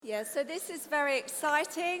Yeah, so this is very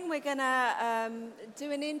exciting. We're going to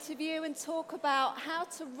do an interview and talk about how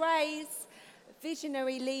to raise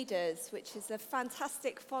visionary leaders, which is a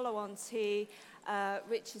fantastic follow-on to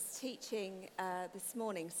Rich's teaching this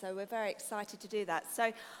morning. So we're very excited to do that.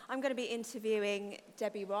 So I'm going to be interviewing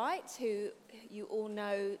Debbie Wright, who you all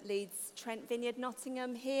know leads Trent Vineyard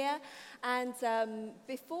Nottingham here. And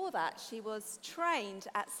before that, she was trained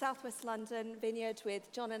at Southwest London Vineyard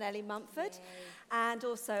with John and Ellie Mumford. Yay. And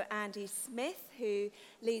also Andy Smith, who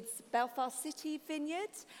leads Belfast City Vineyard.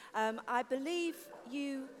 I believe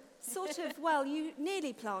you sort of, well, you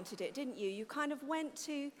nearly planted it, didn't you? You kind of went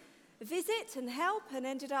to visit and help and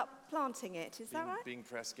ended up planting it. Is that right? Being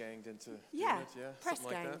press-ganged into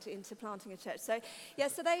press-ganged into planting a church. So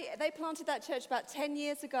they planted that church about 10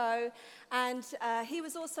 years ago, and he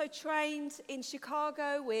was also trained in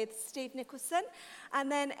Chicago with Steve Nicholson,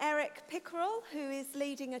 and then Eric Pickerel, who is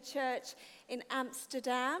leading a church in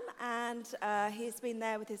Amsterdam, and he's been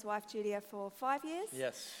there with his wife Julia for 5 years.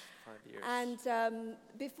 Yes. 5 years. And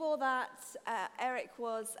before that, Eric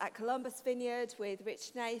was at Columbus Vineyard with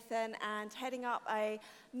Rich Nathan and heading up a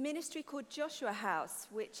ministry called Joshua House,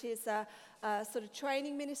 which is a sort of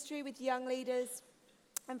training ministry with young leaders.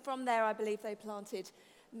 And from there, I believe they planted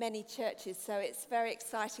many churches. So it's very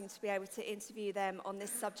exciting to be able to interview them on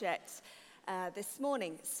this subject this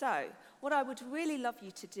morning. So what I would really love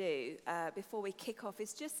you to do before we kick off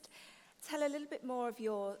is just tell a little bit more of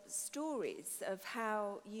your stories of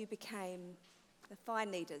how you became the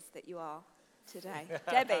fine leaders that you are today.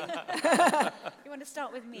 Debbie. You want to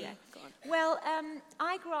start with me? Yeah, go on. Well,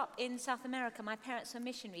 I grew up in South America. My parents were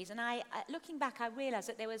missionaries, and looking back, I realized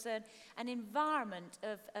that there was an environment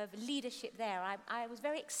of leadership there. I was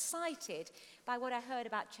very excited by what I heard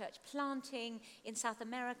about church planting in South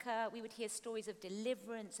America. We would hear stories of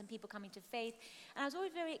deliverance and people coming to faith, and I was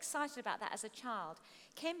always very excited about that as a child.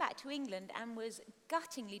 Came back to England and was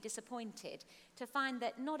guttingly disappointed to find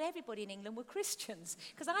that not everybody in England were Christians,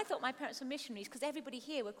 because I thought my parents were missionaries because everybody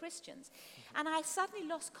here were Christians. And I suddenly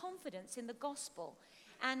lost confidence in the gospel.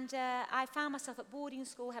 And I found myself at boarding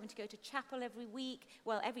school having to go to chapel every week,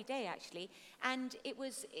 well, every day actually. And it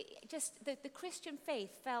was just the Christian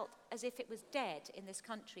faith felt as if it was dead in this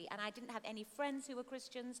country. And I didn't have any friends who were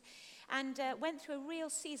Christians, and went through a real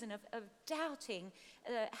season of doubting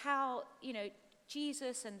how,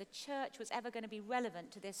 Jesus and the church was ever going to be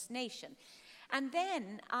relevant to this nation. And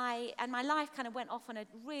then my life kind of went off on a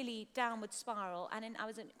really downward spiral, and I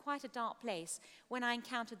was in quite a dark place when I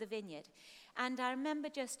encountered the Vineyard. And I remember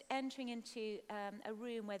just entering into a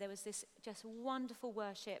room where there was this just wonderful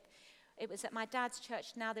worship. It was at my dad's church.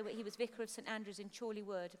 Now he was vicar of St Andrews in Chorley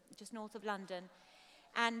Wood, just north of London.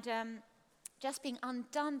 And just being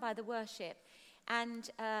undone by the worship. And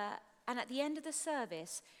at the end of the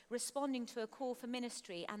service, responding to a call for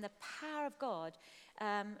ministry and the power of God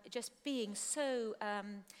just being so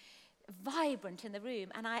vibrant in the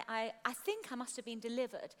room. And I think I must have been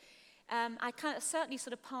delivered. I kind of certainly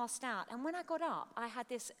sort of passed out. And when I got up, I had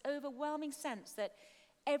this overwhelming sense that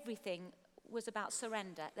everything was about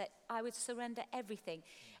surrender, that I would surrender everything.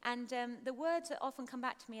 And the words that often come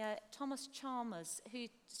back to me are Thomas Chalmers, who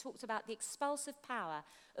talks about the expulsive power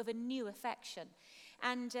of a new affection.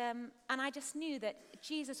 And I just knew that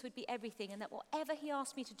Jesus would be everything, and that whatever he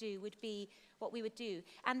asked me to do would be what we would do.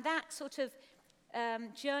 And that sort of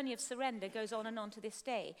journey of surrender goes on and on to this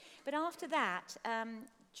day. But after that,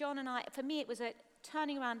 John and I, for me, it was a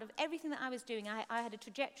turning around of everything that I was doing. I had a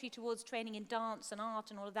trajectory towards training in dance and art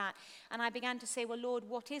and all of that. And I began to say, well, Lord,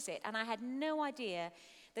 what is it? And I had no idea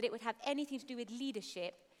that it would have anything to do with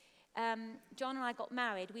leadership. John and I got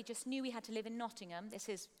married. We just knew we had to live in Nottingham. This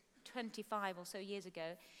is 25 or so years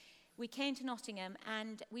ago. We came to Nottingham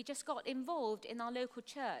and we just got involved in our local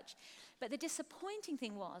church. But the disappointing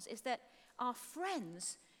thing is that our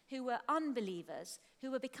friends who were unbelievers,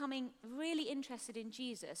 who were becoming really interested in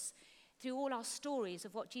Jesus through all our stories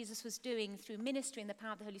of what Jesus was doing through ministry and the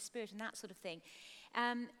power of the Holy Spirit and that sort of thing,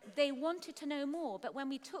 they wanted to know more. But when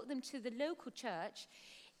we took them to the local church,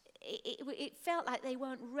 it felt like they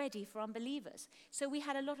weren't ready for unbelievers. So we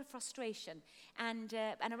had a lot of frustration. And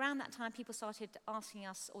around that time, people started asking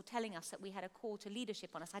us or telling us that we had a call to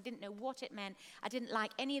leadership on us. I didn't know what it meant. I didn't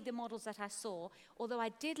like any of the models that I saw, although I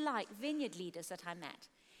did like vineyard leaders that I met.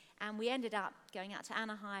 And we ended up going out to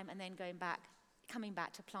Anaheim and then coming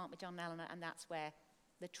back to plant with John and Eleanor, and that's where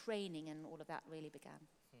the training and all of that really began.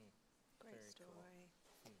 Great story.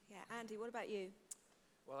 Cool. Yeah, Andy, what about you?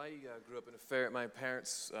 Well, I grew up in my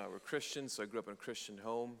parents were Christians, so I grew up in a Christian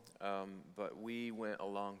home, but we went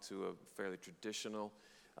along to a fairly traditional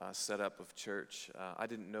setup of church. I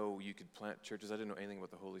didn't know you could plant churches. I didn't know anything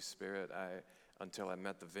about the Holy Spirit. until I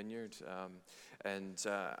met the Vineyard.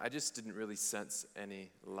 I just didn't really sense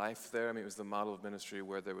any life there. I mean, it was the model of ministry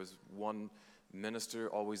where there was one minister,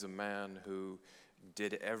 always a man, who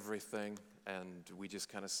did everything, and we just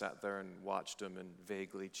kind of sat there and watched him and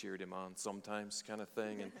vaguely cheered him on sometimes, kind of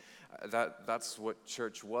thing. And that's what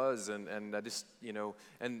church was. And I just,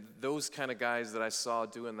 and those kind of guys that I saw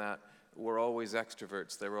doing that were always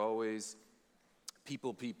extroverts. They were always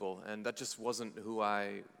people, and that just wasn't who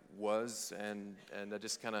I was, and I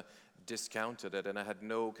just kind of discounted it, and I had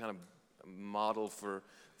no kind of model for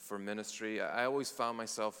ministry. I always found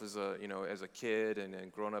myself as a kid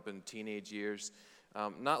and growing up in teenage years,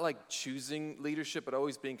 not like choosing leadership, but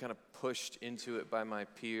always being kind of pushed into it by my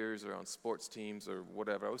peers or on sports teams or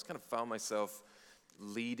whatever. I always kind of found myself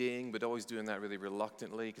leading, but always doing that really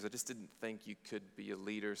reluctantly, because I just didn't think you could be a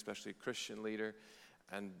leader, especially a Christian leader,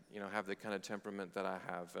 and have the kind of temperament that I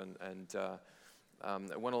have.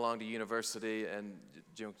 I went along to university and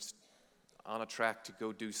just on a track to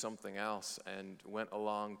go do something else, and went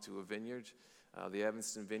along to a vineyard, the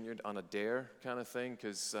Evanston Vineyard, on a dare kind of thing,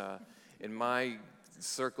 because in my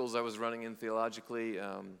circles I was running in theologically,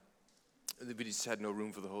 we just had no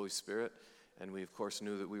room for the Holy Spirit, and we of course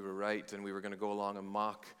knew that we were right, and we were going to go along and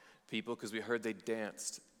mock people because we heard they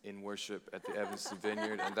danced in worship at the Evanston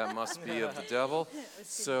Vineyard, and that must be of the devil.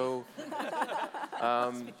 So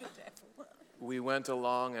we went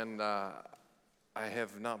along, and I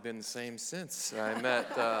have not been the same since.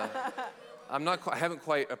 I haven't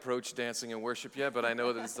quite approached dancing in worship yet, but I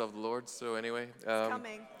know that it's of the Lord. So anyway,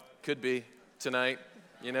 Coming. Could be tonight.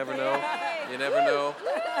 You never know. You never know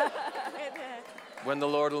when the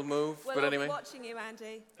Lord will move. Well, but I'll anyway, be watching you,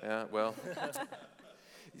 Andy. yeah. Well.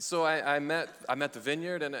 So I met the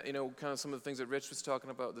Vineyard, and kind of some of the things that Rich was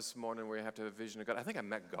talking about this morning, where you have to have a vision of God. I think I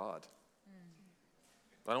met God.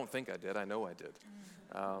 I don't think I did. I know I did.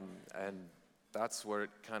 And that's where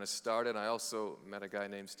it kind of started. I also met a guy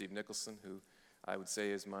named Steve Nicholson, who I would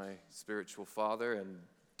say is my spiritual father, and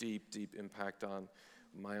deep impact on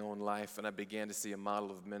my own life. And I began to see a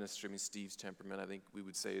model of ministry. I mean, Steve's temperament, I think we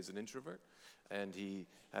would say, is an introvert, and he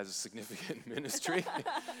has a significant ministry.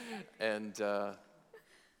 And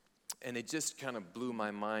it just kind of blew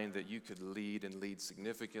my mind that you could lead and lead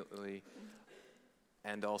significantly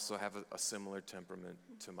and also have a similar temperament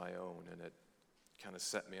to my own. And it kind of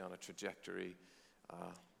set me on a trajectory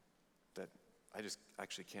that I just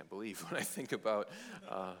actually can't believe when I think about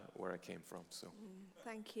where I came from. So,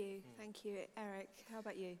 Thank you. Eric, how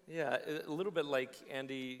about you? Yeah, a little bit like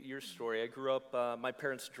Andy, your story. I grew up, my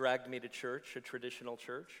parents dragged me to church, a traditional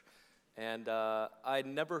church, and I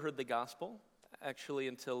never heard the gospel, actually,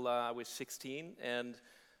 until I was 16, and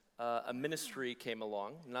a ministry came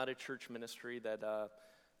along, not a church ministry, that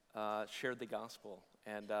shared the gospel.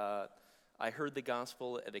 And I heard the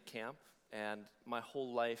gospel at a camp, and my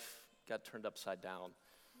whole life got turned upside down.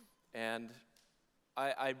 And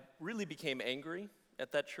I really became angry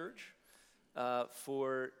at that church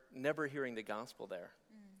for never hearing the gospel there.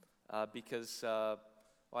 Because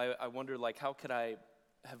I wondered, like, how could I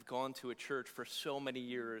have gone to a church for so many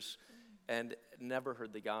years and never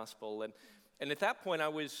heard the gospel? And at that point, I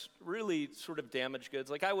was really sort of damaged goods.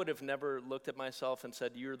 Like, I would have never looked at myself and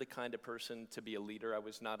said, you're the kind of person to be a leader. I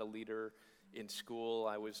was not a leader in school.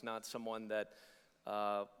 I was not someone that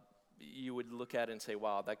you would look at and say,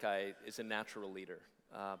 wow, that guy is a natural leader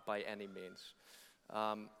by any means.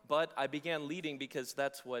 But I began leading because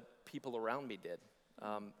that's what people around me did.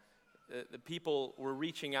 The people were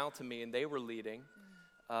reaching out to me, and they were leading.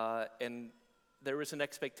 And there was an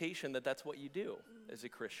expectation that that's what you do as a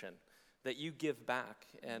Christian, that you give back.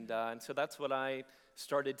 And so that's what I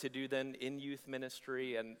started to do then in youth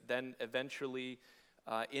ministry, and then eventually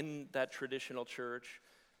in that traditional church.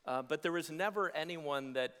 But there was never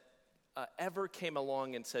anyone that ever came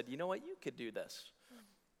along and said, you know what, you could do this.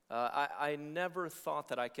 I never thought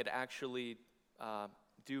that I could actually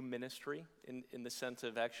do ministry in the sense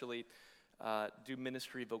of actually do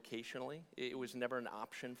ministry vocationally. It was never an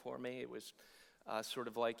option for me. It was sort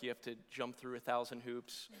of like you have to jump through 1,000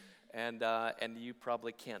 hoops, and you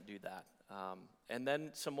probably can't do that. And then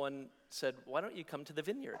someone said, why don't you come to the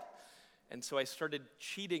Vineyard? And so I started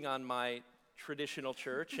cheating on my traditional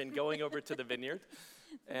church and going over to the Vineyard.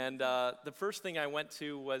 And the first thing I went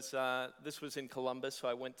to was, this was in Columbus, so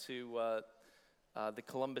I went to the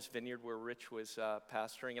Columbus Vineyard where Rich was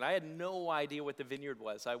pastoring. And I had no idea what the Vineyard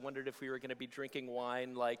was. I wondered if we were going to be drinking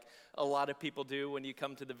wine like a lot of people do when you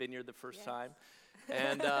come to the Vineyard the first time.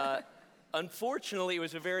 And unfortunately, it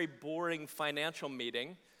was a very boring financial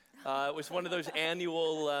meeting. It was one of those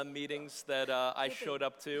annual meetings that I showed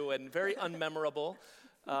up to, and very unmemorable.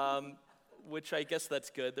 which I guess that's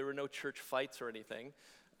good. There were no church fights or anything.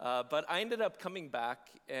 But I ended up coming back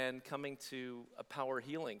and coming to a Power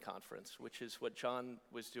Healing conference, which is what John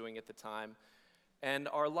was doing at the time. And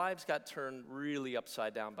our lives got turned really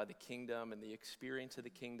upside down by the kingdom and the experience of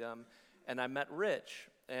the kingdom. And I met Rich,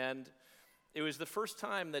 and it was the first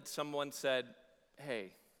time that someone said,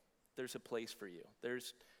 hey, there's a place for you.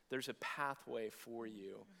 There's a pathway for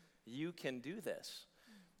you. You can do this.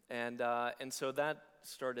 And so that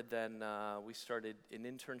started then. We started an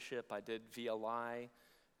internship. I did VLI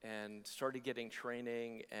and started getting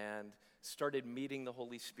training and started meeting the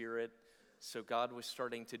Holy Spirit. So God was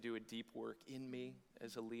starting to do a deep work in me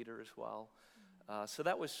as a leader as well. So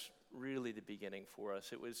that was really the beginning for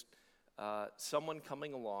us. It was someone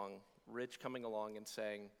coming along, Rich coming along and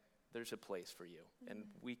saying, there's a place for you. And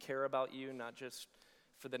we care about you, not just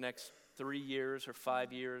for the next 3 years or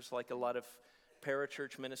 5 years, like a lot of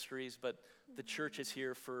parachurch ministries, but the church is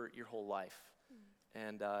here for your whole life.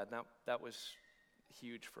 And that was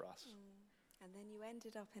huge for us. And then you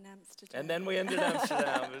ended up in Amsterdam. And then we ended in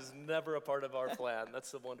Amsterdam. It was never a part of our plan.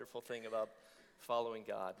 That's the wonderful thing about following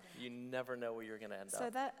God. You never know where you're going to end So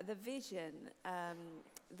up. the vision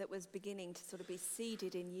that was beginning to sort of be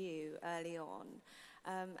seeded in you early on,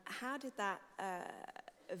 how did that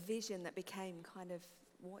vision that became kind of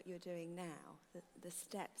what you're doing now, the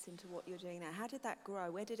steps into what you're doing now, how did that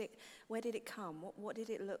grow? Where did it come? What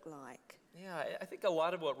did it look like? Yeah, I think a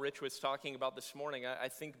lot of what Rich was talking about this morning, I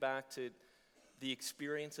think back to the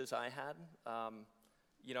experiences I had.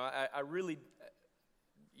 I really,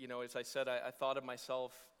 as I said, I thought of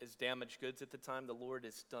myself as damaged goods at the time. The Lord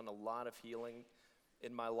has done a lot of healing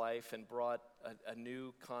in my life and brought a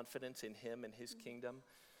new confidence in Him and His kingdom.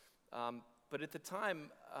 But at the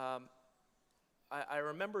time, I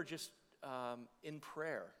remember just in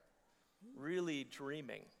prayer, really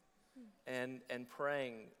dreaming and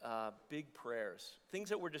praying big prayers, things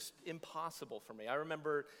that were just impossible for me. I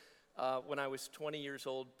remember when I was 20 years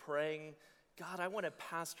old praying, God, I want to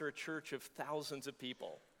pastor a church of thousands of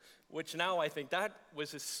people, which now I think that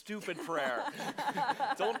was a stupid prayer.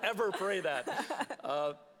 Don't ever pray that.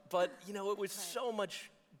 But, it was so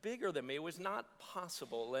much bigger than me. It was not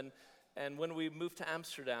possible. And when we moved to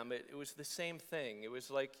Amsterdam, it was the same thing. It was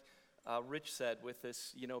like Rich said with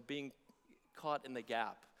this, being caught in the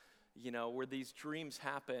gap, where these dreams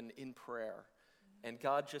happen in prayer. And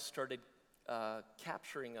God just started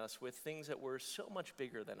capturing us with things that were so much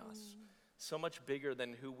bigger than us, so much bigger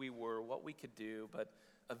than who we were, what we could do, but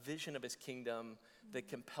a vision of His kingdom that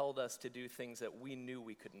compelled us to do things that we knew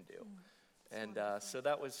we couldn't do. And so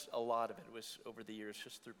that was a lot of it. It was over the years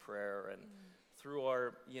just through prayer and through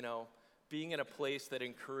our, being in a place that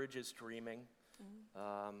encourages dreaming,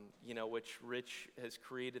 which Rich has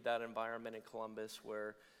created that environment in Columbus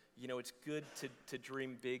where, it's good to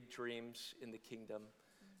dream big dreams in the kingdom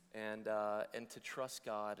and to trust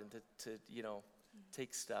God and to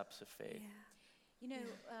take steps of faith. Yeah.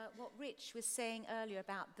 What Rich was saying earlier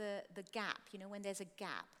about the gap, when there's a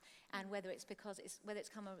gap, and whether it's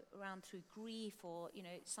come around through grief or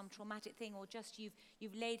some traumatic thing, or just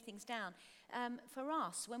you've laid things down. For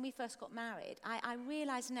us, when we first got married, I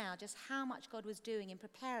realize now just how much God was doing in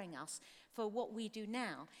preparing us for what we do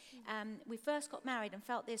now. We first got married and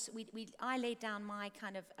felt this. I laid down my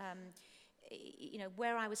kind of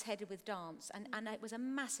where I was headed with dance, and it was a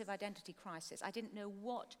massive identity crisis. I didn't know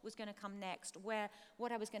what was going to come next,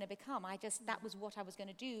 what I was going to become. That was what I was going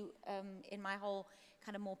to do in my whole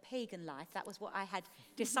kind of more pagan life. That was what I had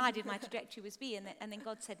decided my trajectory was be, and then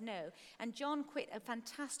God said no. And John quit a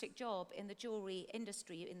fantastic job in the jewelry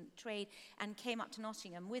industry, in trade, and came up to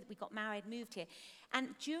Nottingham. We got married, moved here.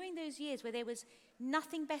 And during those years where there was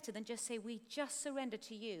nothing better than just say, we just surrender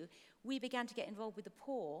to you, we began to get involved with the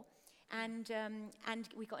poor. And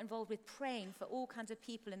we got involved with praying for all kinds of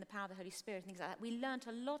people in the power of the Holy Spirit and things like that. We learned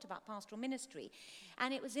a lot about pastoral ministry.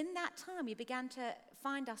 And it was in that time we began to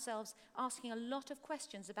find ourselves asking a lot of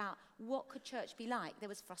questions about what could church be like. There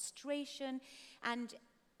was frustration, and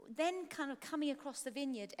then kind of coming across the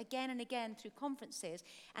vineyard again and again through conferences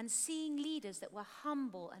and seeing leaders that were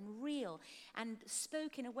humble and real and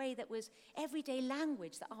spoke in a way that was everyday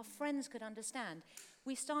language that our friends could understand.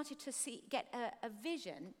 We started to get a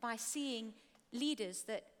vision by seeing leaders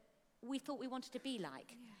that we thought we wanted to be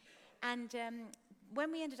like. Yeah. And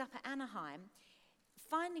when we ended up at Anaheim,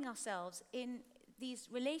 finding ourselves in these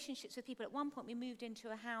relationships with people, at one point we moved into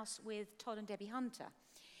a house with Todd and Debbie Hunter.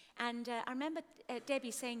 And I remember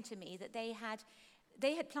Debbie saying to me that they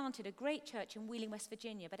had planted a great church in Wheeling, West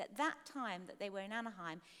Virginia, but at that time that they were in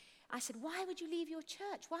Anaheim, I said, why would you leave your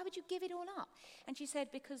church? Why would you give it all up? And she said,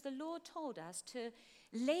 because the Lord told us to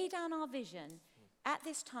lay down our vision at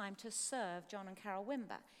this time to serve John and Carol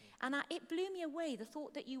Wimber. And it blew me away, the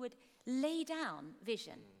thought that you would lay down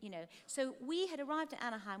vision, So we had arrived at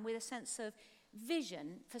Anaheim with a sense of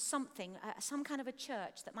vision for something, some kind of a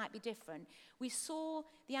church that might be different. We saw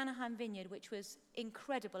the Anaheim Vineyard, which was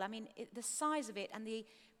incredible. I mean, the size of it and the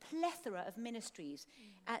plethora of ministries,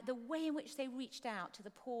 the way in which they reached out to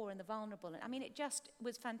the poor and the vulnerable. I mean, it just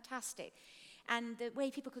was fantastic. And the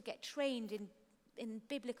way people could get trained in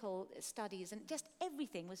biblical studies, and just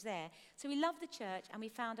everything was there. So we loved the church, and we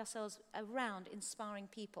found ourselves around inspiring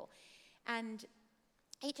people. And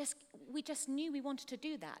we just knew we wanted to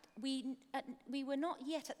do that. We were not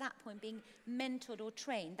yet at that point being mentored or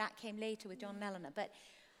trained. That came later with John and Eleanor. But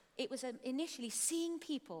it was initially seeing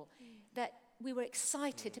people that we were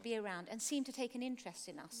excited to be around and seemed to take an interest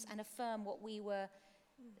in us and affirm what we were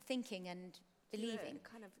thinking and believing.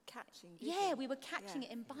 Kind of catching. Yeah, we were catching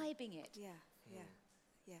it, imbibing it. Yeah.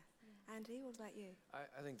 Andy, what about you?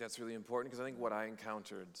 I think that's really important, because I think what I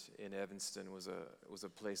encountered in Evanston was a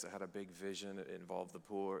place that had a big vision. It involved the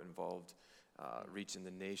poor, it involved reaching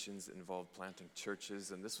the nations, it involved planting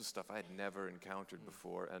churches, and this was stuff I had never encountered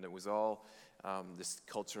before. And it was all this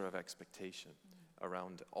culture of expectation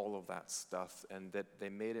around all of that stuff, and that they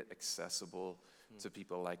made it accessible to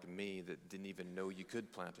people like me that didn't even know you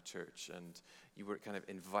could plant a church, and you were kind of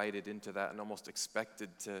invited into that and almost expected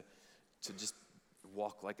to just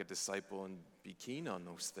walk like a disciple and be keen on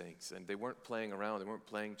those things. And they weren't playing around, they weren't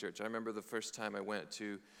playing church. I remember the first time I went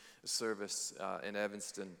to a service in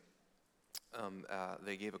Evanston,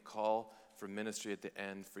 they gave a call for ministry at the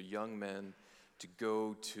end for young men to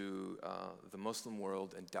go to the Muslim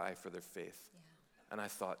world and die for their faith. And I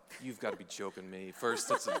thought, you've got to be joking me. First,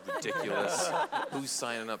 that's ridiculous. Who's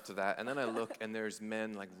signing up to that? And then I look, and there's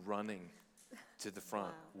men like running to the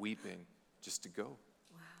front, weeping, just to go.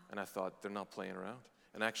 And I thought, they're not playing around.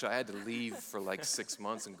 And actually, I had to leave for like 6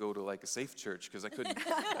 months and go to like a safe church, because I couldn't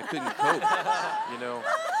cope,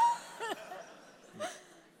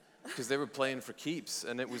 because they were playing for keeps,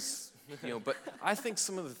 and it was, But I think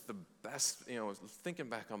some of the best, thinking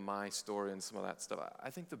back on my story and some of that stuff, I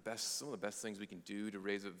think some of the best things we can do to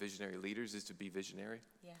raise up visionary leaders is to be visionary,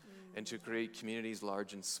 and to create communities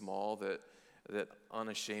large and small that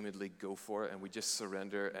unashamedly go for it, and we just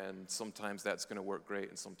surrender. And sometimes that's going to work great,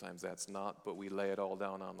 and sometimes that's not, but we lay it all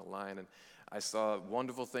down on the line. And I saw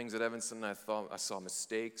wonderful things at Evanston. I saw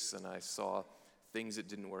mistakes, and I saw things that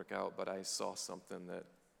didn't work out, but I saw something that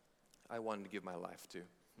I wanted to give my life to,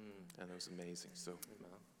 and it was amazing. So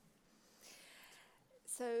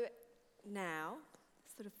now,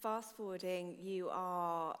 sort of fast forwarding, you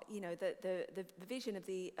are, the vision of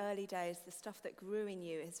the early days, the stuff that grew in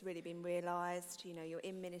you has really been realized. You're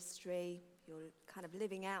in ministry, you're kind of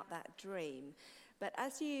living out that dream. But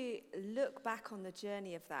as you look back on the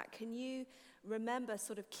journey of that, can you remember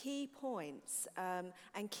sort of key points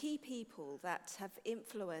and key people that have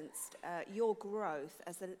influenced your growth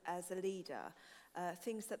as a leader,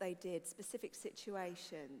 things that they did, specific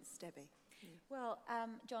situations? Debbie? Well,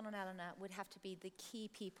 John and Eleanor would have to be the key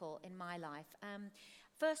people in my life.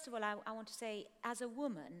 First of all, I want to say, as a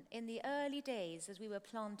woman, in the early days, as we were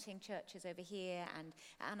planting churches over here and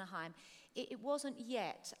at Anaheim, it wasn't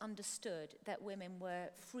yet understood that women were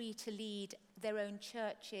free to lead their own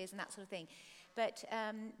churches and that sort of thing. But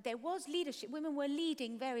there was leadership. Women were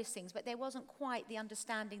leading various things, but there wasn't quite the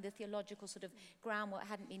understanding, the theological sort of groundwork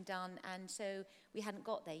hadn't been done, and so we hadn't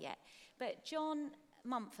got there yet. But John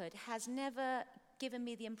Mumford has never given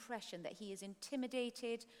me the impression that he is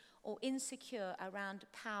intimidated or insecure around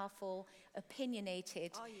powerful,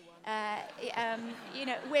 opinionated,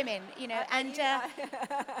 women, and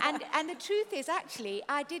the truth is, actually,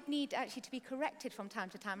 I did need to be corrected from time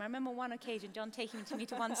to time. I remember one occasion, John taking me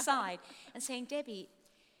to one side and saying, Debbie,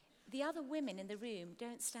 the other women in the room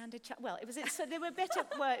don't stand a chance. Well, so they were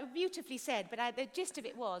beautifully said, but the gist of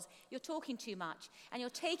it was, you're talking too much, and you're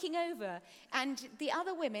taking over, and the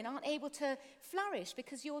other women aren't able to flourish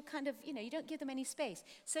because you're kind of, you don't give them any space.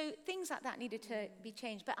 So things like that needed to be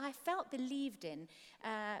changed. But I felt believed in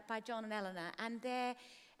by John and Eleanor, and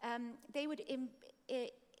they would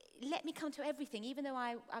let me come to everything, even though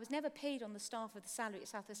I was never paid on the staff of the salary at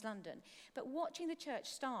South West London. But watching the church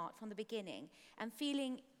start from the beginning and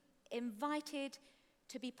feeling invited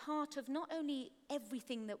to be part of not only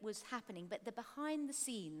everything that was happening, but the behind the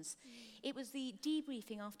scenes. It was the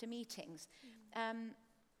debriefing after meetings.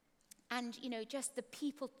 And, just the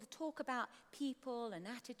people, the talk about people and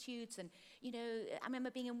attitudes. And, I remember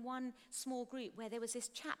being in one small group where there was this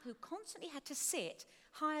chap who constantly had to sit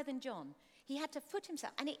higher than John. He had to foot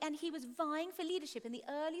himself, and he was vying for leadership in the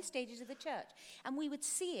early stages of the church. And we would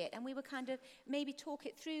see it, and we would kind of maybe talk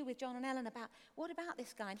it through with John and Ellen about, what about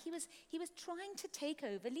this guy? And he was trying to take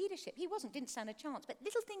over leadership. He didn't stand a chance, but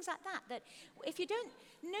little things like that if you don't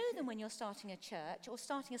know them when you're starting a church or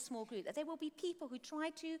starting a small group, that there will be people who try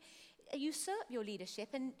to usurp your leadership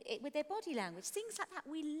and with their body language, things like that.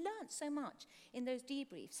 We learned so much in those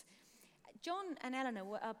debriefs. John and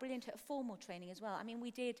Eleanor are brilliant at formal training as well. I mean,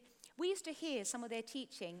 we used to hear some of their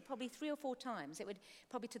teaching probably 3 or 4 times. It would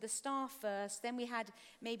probably to the staff first, then we had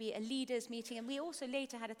maybe a leaders meeting, and we also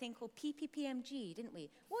later had a thing called PPPMG, didn't we?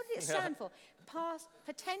 What did it stand for?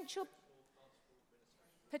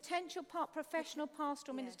 Professional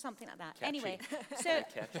pastoral minister, something like that. Catchy. Anyway, so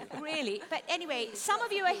really, but anyway, some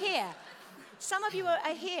of you are here. Some of you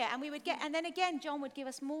are here, and and then again, John would give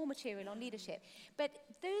us more material on leadership. But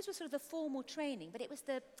those were sort of the formal training, but it was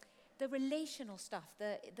the relational stuff,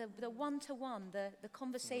 the one-to-one, the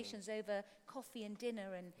conversations over coffee and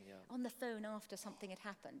dinner and on the phone after something had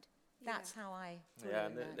happened. That's how I Yeah,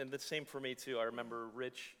 and the same for me too. I remember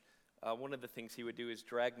Rich, one of the things he would do is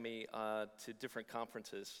drag me to different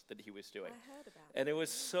conferences that he was doing. I heard about And it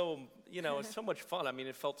was so, it was so much fun. I mean,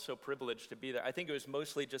 it felt so privileged to be there. I think it was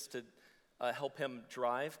mostly just to help him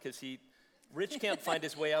drive, because Rich can't find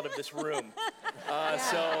his way out of this room.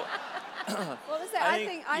 So What was it? I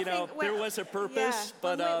think there was a purpose,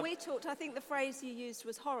 but when we talked, I think the phrase you used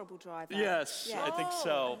was horrible driver. yes, Yeah. I think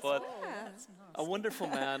so. But That's nice. a wonderful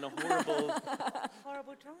man, a horrible.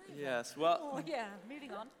 Horrible driver. Yes, well, Oh, yeah,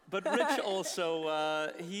 moving on. but Rich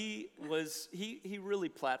also he really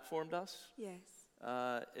platformed us Yes.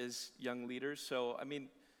 as young leaders. So I mean,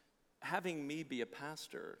 having me be a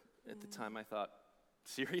pastor at the time, I thought,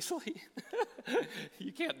 seriously,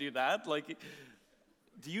 you can't do that. Like,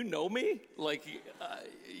 do you know me? Like,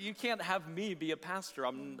 you can't have me be a pastor.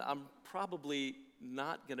 I'm probably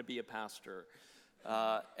not going to be a pastor.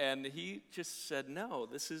 And he just said, no,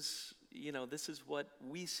 this is what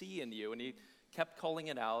we see in you. And he kept calling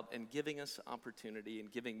it out and giving us opportunity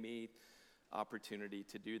and giving me opportunity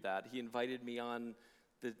to do that. He invited me on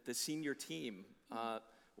the senior team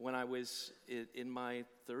when I was in my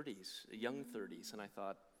 30s, young 30s, and I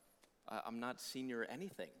thought, I'm not senior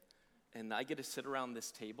anything. And I get to sit around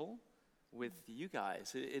this table with you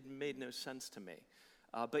guys. It made no sense to me.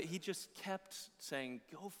 But he just kept saying,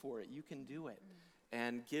 go for it, you can do it.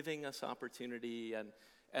 And giving us opportunity.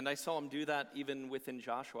 And I saw him do that even within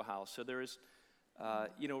Joshua House. So there is,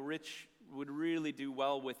 Rich would really do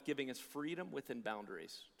well with giving us freedom within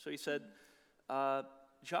boundaries. So he said,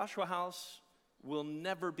 Joshua House will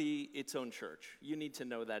never be its own church. You need to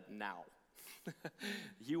know that now.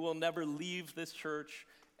 You will never leave this church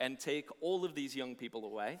and take all of these young people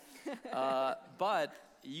away. But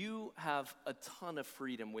you have a ton of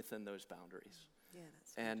freedom within those boundaries. Yeah,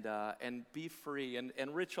 that's And be free.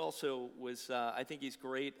 And Rich also was, I think he's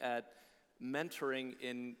great at mentoring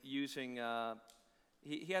in using,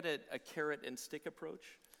 he had a carrot and stick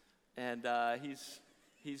approach. And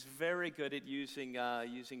he's very good at using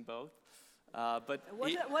both. But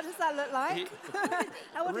what does that look like?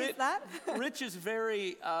 What is that? Rich is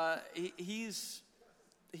very, he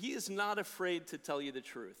is not afraid to tell you the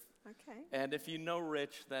truth. Okay. And if you know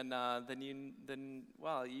Rich, then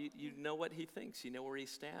you know what he thinks. You know where he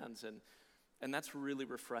stands, and that's really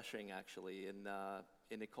refreshing, actually, in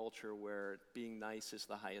a culture where being nice is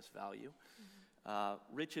the highest value.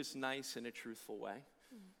 Mm-hmm. Rich is nice in a truthful way,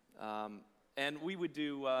 and we would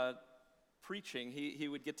do preaching. He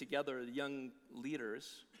would get together young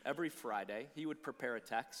leaders every Friday. He would prepare a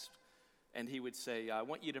text, and he would say, "I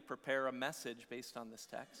want you to prepare a message based on this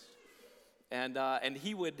text." And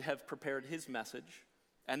he would have prepared his message,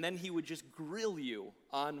 and then he would just grill you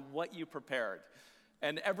on what you prepared.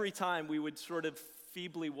 And every time we would sort of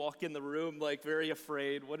feebly walk in the room, like very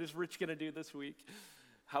afraid, what is Rich going to do this week?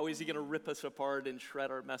 How is he going to rip us apart and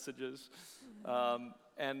shred our messages?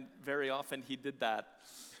 And very often he did that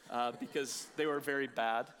because they were very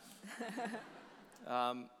bad.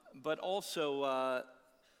 But also,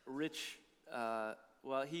 Rich,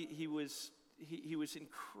 he was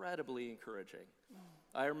incredibly encouraging.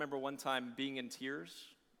 I remember one time being in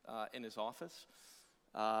tears in his office,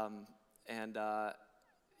 and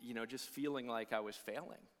just feeling like I was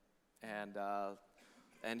failing.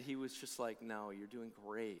 And he was just like, "No, you're doing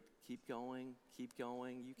great. Keep going.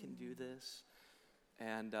 You can do this."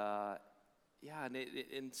 And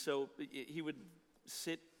so he would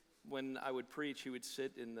sit when I would preach. He would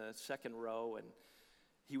sit in the second row, and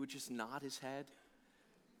he would just nod his head.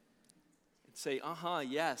 Say,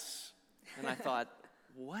 yes. And I thought,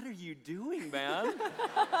 what are you doing, man?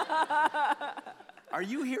 are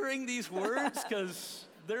you hearing these words? Because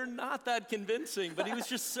they're not that convincing, but he was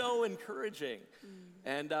just so encouraging.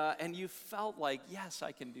 And you felt like, yes,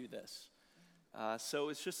 I can do this. So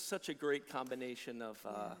it's just such a great combination of...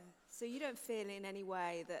 So you don't feel in any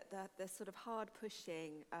way that the sort of hard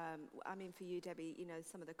pushing, I mean for you, Debbie, you know,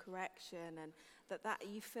 some of the correction, and that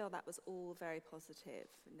you feel that was all very positive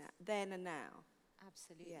then and now?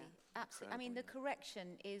 Absolutely. Yeah. Absolutely. I mean, the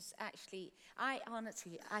correction is actually, I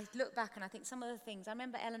look back and I think some of the things, I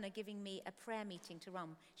remember Eleanor giving me a prayer meeting to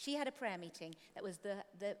run. She had a prayer meeting that was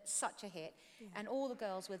such a hit. Yeah. And all the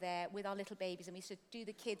girls were there with our little babies, and we used to do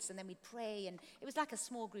the kids, and then we'd pray, and it was like a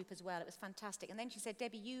small group as well. It was fantastic. And then she said,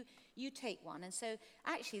 Debbie, you take one. And so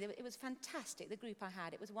actually, it was fantastic, the group I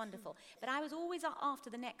had. It was wonderful. But I was always after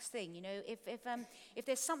the next thing, you know, if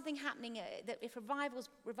there's something happening, if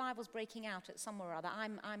revival's breaking out at somewhere or other,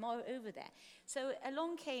 I'm over there. So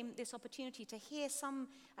along came this opportunity to hear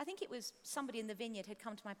I think it was somebody in the vineyard had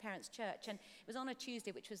come to my parents' church, and it was on a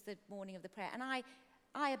Tuesday, which was the morning of the prayer, and I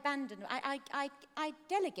abandoned, I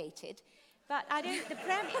delegated, but I don't, the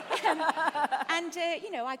prayer, and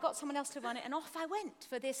you know, I got someone else to run it, and off I went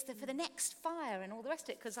for the next fire and all the rest of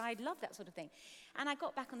it, because I love that sort of thing. And I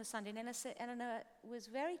got back on the Sunday, and Eleanor was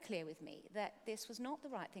very clear with me that this was not the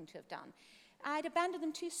right thing to have done. I'd abandoned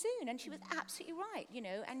them too soon, and she was absolutely right, you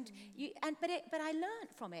know. But I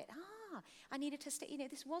learned from it. I needed to stay. You know,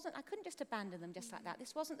 I couldn't just abandon them just like that.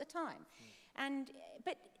 This wasn't the time.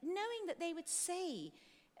 But knowing that they would say,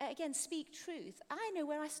 again, speak truth, I know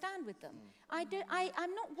where I stand with them. I'm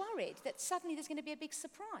not worried that suddenly there's going to be a big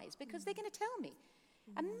surprise, because they're going to tell me.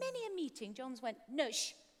 And many a meeting, John's went, no,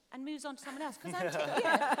 shh, and moves on to someone else, because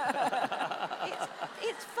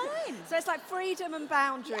it's fine. So it's like freedom and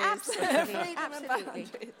boundaries. Absolutely, freedom absolutely. and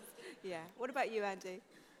boundaries. Yeah. What about you, Andy?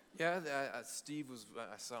 Yeah, Steve was,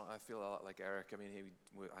 I feel a lot like Eric. I mean,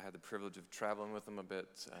 I had the privilege of traveling with him a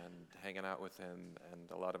bit and hanging out with him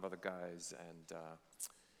and a lot of other guys, and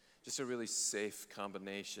just a really safe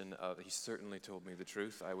combination of, he certainly told me the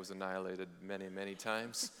truth. I was annihilated many, many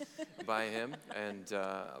times by him,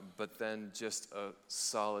 but then just a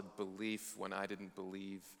solid belief when I didn't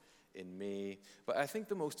believe in me. But I think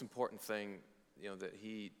the most important thing, you know, that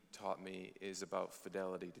he taught me is about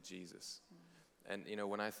fidelity to Jesus. And, you know,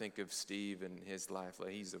 when I think of Steve and his life,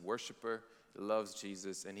 like, he's a worshiper, loves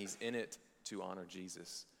Jesus, and he's in it to honor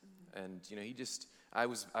Jesus. And, you know, I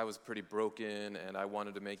was pretty broken, and I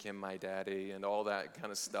wanted to make him my daddy and all that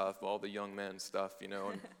kind of stuff, all the young man stuff, you know,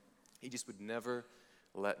 and he just would never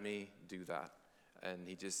let me do that. And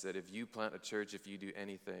he just said, if you plant a church, if you do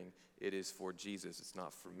anything, it is for Jesus. It's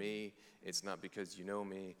not for me. It's not because you know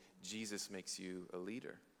me. Jesus makes you a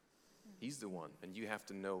leader. He's the one, and you have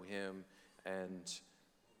to know him, and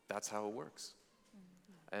that's how it works.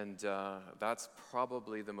 And that's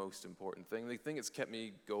probably the most important thing. The thing that's kept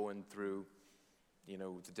me going through, you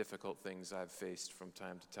know, the difficult things I've faced from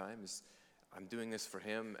time to time is I'm doing this for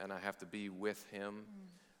him, and I have to be with him,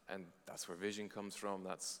 and that's where vision comes from.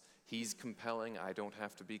 He's compelling. I don't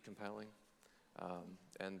have to be compelling.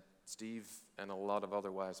 And Steve and a lot of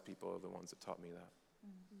other wise people are the ones that taught me that.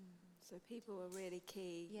 So people were really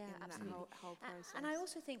key in that whole process. And I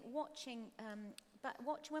also think watching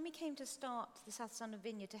when we came to start the South London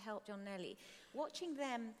Vineyard to help John Nelly, watching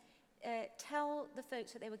them tell the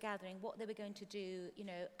folks that they were gathering what they were going to do, you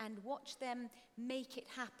know, and watch them make it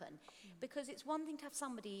happen. Because it's one thing to have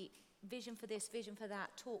somebody vision for this, vision for that,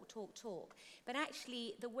 talk. But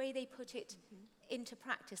actually, the way they put it into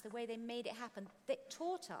practice, the way they made it happen, that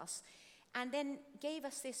taught us and then gave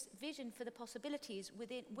us this vision for the possibilities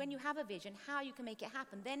within, when you have a vision, how you can make it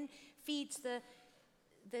happen, then feeds the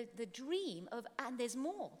dream of, and there's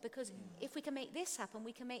more, because if we can make this happen,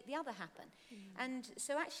 we can make the other happen. And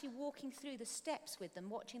so actually walking through the steps with them,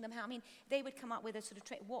 watching them how, I mean, they would come up with a sort of,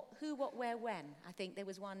 who, what, where, when. I think there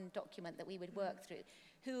was one document that we would work through.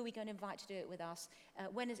 Who are we going to invite to do it with us?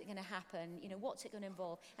 When is it going to happen? You know, what's it going to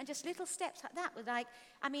involve? And just little steps like that were like,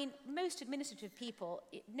 I mean, most administrative people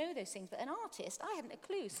know those things, but an artist, I hadn't a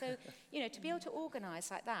clue. So, you know, to be able to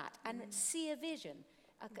organize like that and see a vision,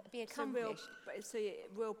 be accomplished. So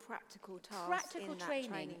real practical tasks. Practical in that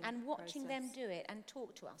training and watching them do it and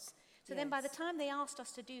talk to us. So then by the time they asked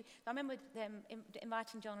us to do, I remember them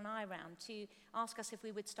inviting John and I around to ask us if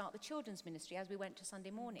we would start the children's ministry as we went to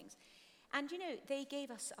Sunday mornings. And, you know, they gave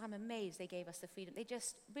us, I'm amazed they gave us the freedom. They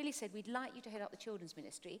just really said, we'd like you to head up the children's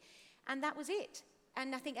ministry. And that was it.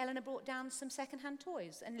 And I think Eleanor brought down some second-hand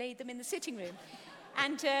toys and laid them in the sitting room.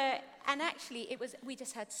 And actually, we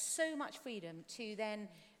just had so much freedom to then,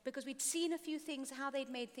 because we'd seen a few things, how they'd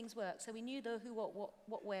made things work. So we knew the who,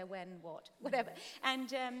 what, where, when, what, whatever. And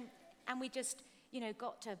we just,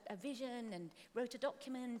 got a vision and wrote a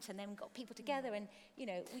document and then got people together and, we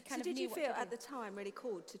kind of did knew you what feel to do. at the time really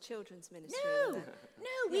called to children's ministry? No, then?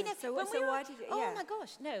 no, we Yeah, never. so when so we were- why did you- Oh yeah. my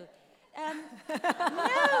gosh, no,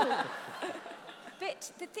 no.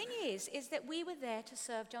 But the thing is that we were there to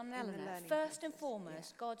serve John and In the Eleanor. learning First and process,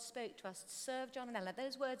 foremost, God spoke to us to serve John and Eleanor.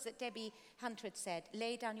 Those words that Debbie Hunter had said,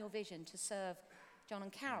 lay down your vision to serve John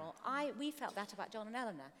and Carol. We felt that about John and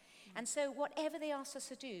Eleanor. And so whatever they asked us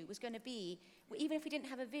to do was going to be, even if we didn't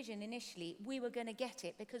have a vision initially, we were going to get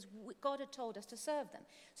it because God had told us to serve them.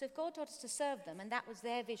 So if God told us to serve them and that was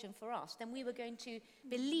their vision for us, then we were going to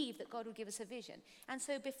believe that God would give us a vision. And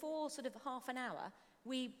so before sort of half an hour,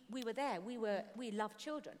 we were there. We loved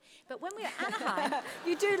children. But when we were at Anaheim,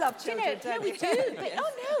 You do love children, no, don't we you? do. But,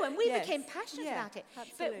 and we Yes. became passionate Yeah, about it.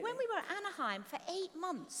 absolutely. But when we were at Anaheim for 8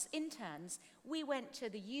 months, interns, we went to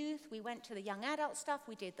the youth, we went to the young adult stuff,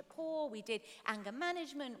 we did the poor, we did anger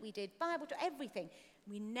management, we did Bible, everything.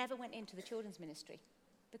 We never went into the children's ministry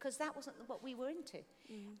because that wasn't what we were into.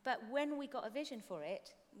 But when we got a vision for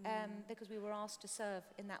it, because we were asked to serve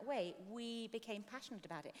in that way, we became passionate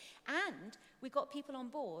about it. And we got people on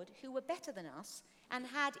board who were better than us and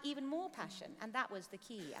had even more passion. And that was the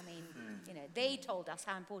key. I mean, they told us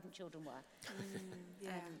how important children were.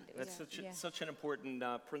 Yeah. And it was- That's such an important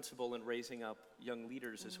principle in raising up young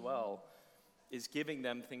leaders as well, is giving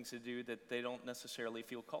them things to do that they don't necessarily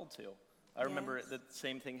feel called to. I remember Yes. the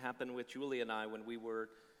same thing happened with Julie and I when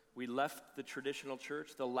we left the traditional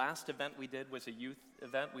church. The last event we did was a youth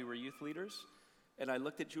event. We were youth leaders. And I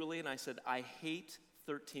looked at Julie and I said, I hate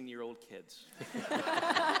 13-year-old kids.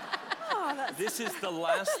 This is the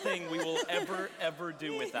last thing we will ever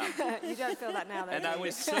do with them. You don't feel that now, though. And do I you?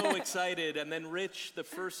 was so excited. And then Rich, the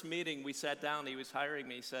first meeting we sat down, he was hiring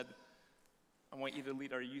me. He said, I want you to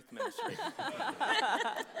lead our youth ministry.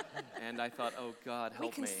 And I thought, oh God, We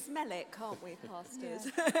help can me. smell it, can't we,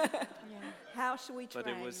 pastors? How shall we train?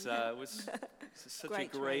 But it was such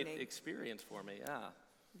Great a great training. experience for me, yeah.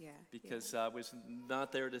 Yeah. Because I was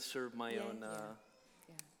not there to serve my Yeah, own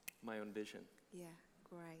yeah. my own vision. Yeah,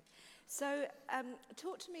 great. So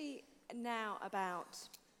talk to me now about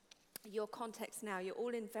your context now. You're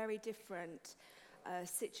all in very different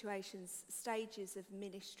situations, stages of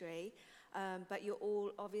ministry, but you're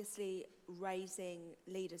all obviously raising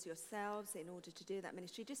leaders yourselves in order to do that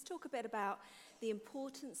ministry. Just talk a bit about the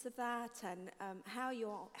importance of that and how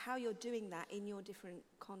you're doing that in your different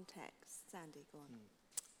contexts. Andy, go on.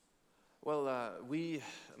 Well,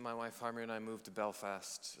 my wife Harmony and I moved to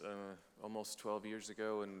Belfast almost 12 years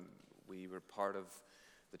ago, and we were part of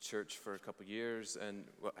the church for a couple of years, and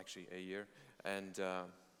well, actually a year, and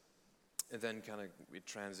then kind of we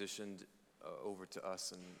transitioned over to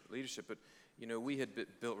us and leadership. But we had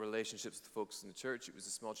built relationships with folks in the church. It was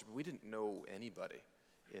a small church, but we didn't know anybody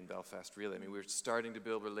in Belfast really. I mean, we were starting to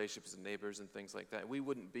build relationships with neighbors and things like that. We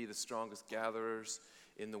wouldn't be the strongest gatherers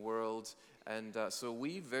in the world, and so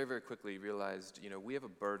we very, very quickly realized, we have a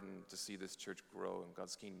burden to see this church grow and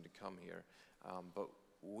God's kingdom to come here, but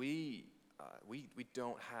we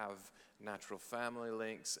don't have natural family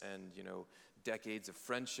links and decades of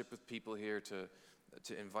friendship with people here to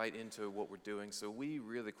invite into what we're doing. So we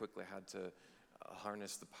really quickly had to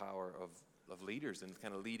harness the power of leaders and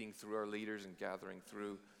kind of leading through our leaders and gathering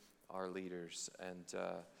through our leaders, and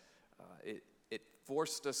it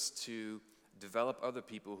forced us to develop other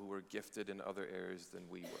people who were gifted in other areas than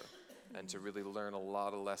we were, and to really learn a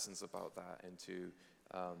lot of lessons about that, and to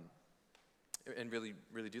and really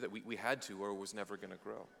do that. We had to, or it was never going to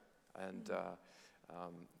grow. And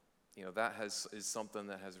that is something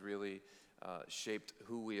that has really shaped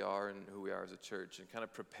who we are and who we are as a church, and kind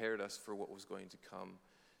of prepared us for what was going to come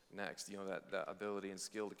next. That ability and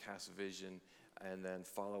skill to cast a vision and then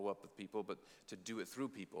follow up with people, but to do it through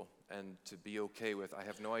people, and to be okay with, I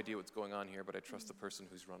have no idea what's going on here, but I trust the person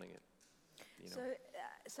who's running it.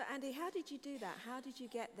 So Andy, how did you do that? How did you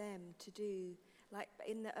get them to do, like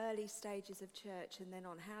in the early stages of church and then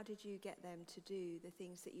on, how did you get them to do the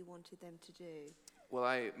things that you wanted them to do? Well,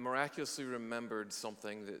 I miraculously remembered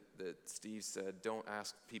something that Steve said: don't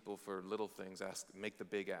ask people for little things, make the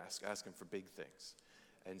big ask them for big things.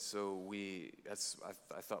 And so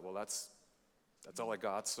I thought, well, that's all I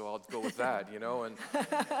got, so I'll go with that,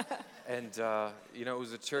 and it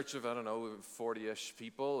was a church of, 40-ish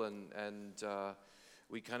people, and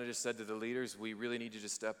we kind of just said to the leaders, we really need you to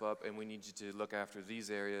step up, and we need you to look after these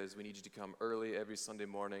areas. We need you to come early every Sunday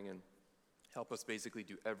morning and help us basically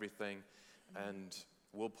do everything, and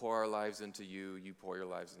we'll pour our lives into you, you pour your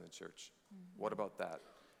lives in the church. What about that?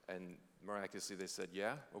 And miraculously they said,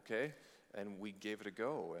 yeah, okay, and we gave it a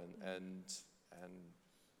go, and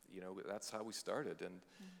that's how we started. And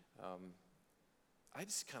I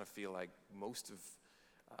just kind of feel like most of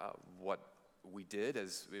what we did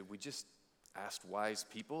is we just asked wise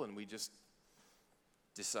people, and we just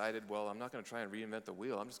decided, well, I'm not going to try and reinvent the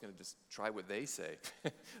wheel. I'm just going to just try what they say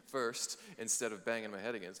first, instead of banging my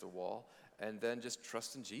head against a wall, and then just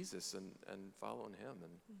trust in Jesus and following him.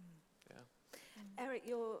 And yeah. Eric,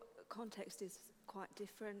 your context is quite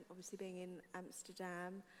different, obviously being in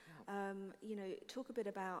Amsterdam. You know, talk a bit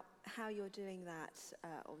about how you're doing that.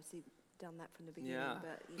 Obviously done that from the beginning, Yeah.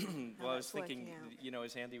 but you know, how Well, I was that's working thinking, out. you know,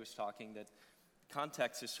 as Andy was talking, that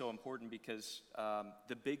context is so important because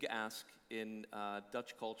the big ask in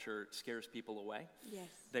Dutch culture scares people away. Yes.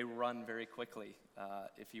 They run very quickly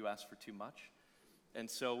if you ask for too much. And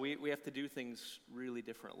so we have to do things really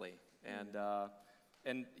differently.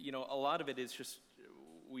 And you know, a lot of it is just,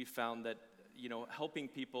 we found that, you know, helping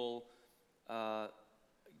people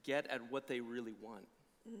get at what they really want.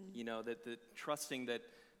 You know, that trusting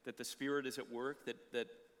that the Spirit is at work, that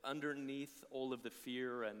underneath all of the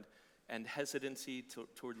fear and hesitancy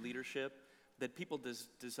toward leadership, that people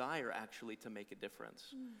desire actually to make a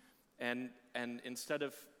difference. And instead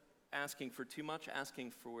of asking for too much,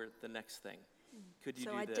 asking for the next thing. Could you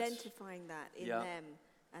So do this? identifying that in Yeah. them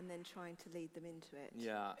and then trying to lead them into it.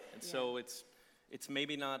 Yeah, and Yeah. so it's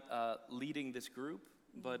maybe not leading this group,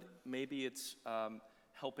 but maybe it's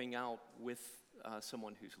helping out with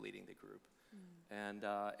someone who's leading the group.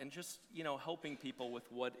 And just, you know, helping people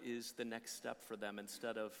with what is the next step for them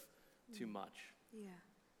instead of too much. Yeah,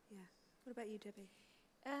 yeah. What about you, Debbie?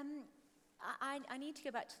 I need to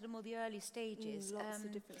go back to the early stages. Lots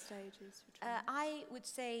of different stages. for training. I would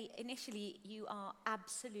say initially you are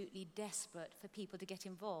absolutely desperate for people to get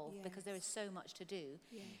involved because there is so much to do.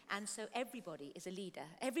 Yes. And so everybody is a leader.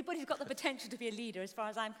 Everybody's got the potential to be a leader as far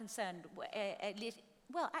as I'm concerned.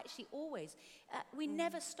 Well, actually always. We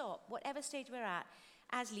never stop, whatever stage we're at,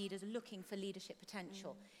 as leaders looking for leadership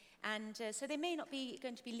potential. And so they may not be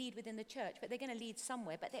going to be lead within the church, but they're going to lead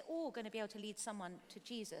somewhere. But they're all going to be able to lead someone to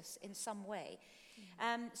Jesus in some way.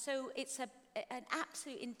 So it's an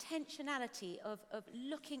absolute intentionality of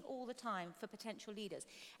looking all the time for potential leaders.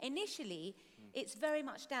 Initially, it's very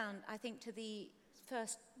much down, I think, to the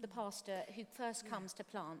pastor who first comes to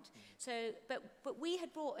plant. So, but we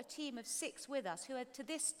had brought a team of 6 with us who are to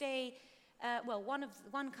this day.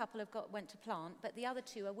 One couple went to plant, but the other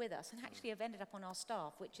 2 are with us, and actually have ended up on our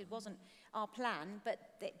staff, which it wasn't our plan, but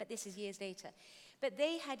this is years later. But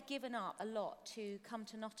they had given up a lot to come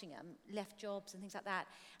to Nottingham, left jobs and things like that,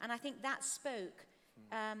 and I think that spoke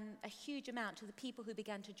a huge amount to the people who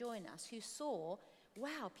began to join us, who saw,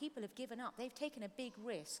 wow, people have given up. They've taken a big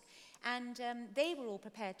risk. And they were all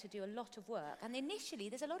prepared to do a lot of work. And initially,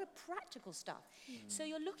 there's a lot of practical stuff. So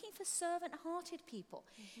you're looking for servant-hearted people.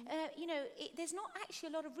 You know, there's not actually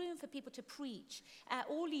a lot of room for people to preach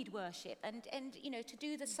or lead worship and you know, to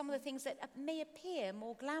do some of the things that may appear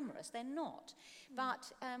more glamorous. They're not.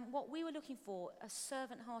 But what we were looking for are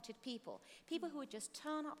servant-hearted people. People who would just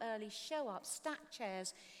turn up early, show up, stack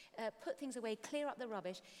chairs, put things away, clear up the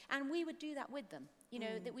rubbish, and we would do that with them. You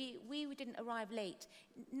know, that we didn't arrive late.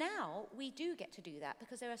 Now we do get to do that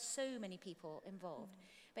because there are so many people involved.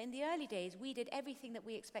 But in the early days, we did everything that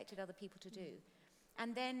we expected other people to do.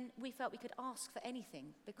 And then we felt we could ask for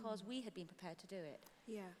anything because we had been prepared to do it.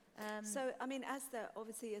 Yeah. So, I mean,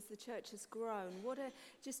 obviously as the church has grown,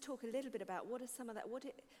 just talk a little bit about some of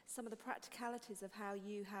the practicalities of how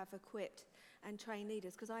you have equipped and trained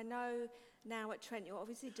leaders? Because I know now at Trent you're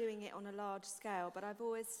obviously doing it on a large scale, but I've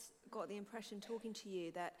always got the impression talking to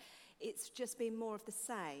you that it's just been more of the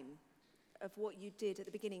same of what you did at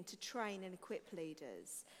the beginning to train and equip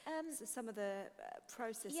leaders. So some of the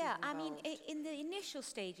processes I mean, involved. in the initial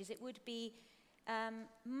stages, it would be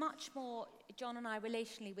much more John and I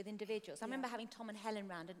relationally with individuals. I remember having Tom and Helen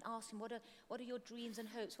round and asking, what are your dreams and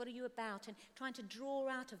hopes? What are you about? And trying to draw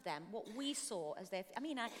out of them what we saw as their... at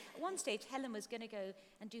one stage, Helen was going to go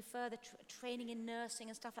and do further training in nursing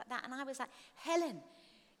and stuff like that. And I was like, Helen,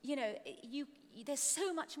 you know, there's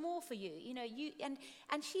so much more for you, you know,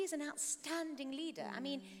 and she is an outstanding leader. I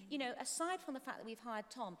mean, you know, aside from the fact that we've hired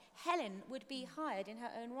Tom, Helen would be hired in her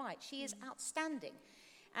own right. She is outstanding.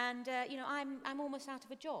 And, you know, I'm almost out of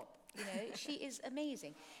a job, you know, she is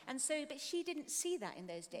amazing. And so, but she didn't see that in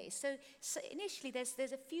those days. So initially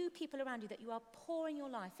there's a few people around you that you are pouring your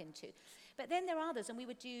life into. But then there are others, and we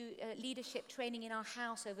would do leadership training in our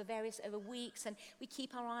house over weeks, and we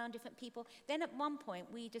keep our eye on different people. Then at one point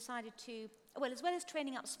we decided to, as well as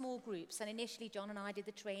training up small groups, and initially John and I did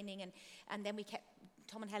the training, and then we kept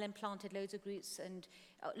Tom and Helen planted loads of groups, and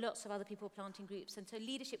lots of other people were planting groups, and so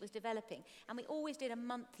leadership was developing. And we always did a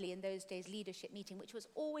monthly, in those days, leadership meeting, which was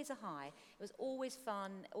always a high. It was always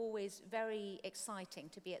fun, always very exciting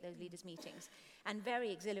to be at those leaders' meetings, and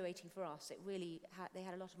very exhilarating for us. It really they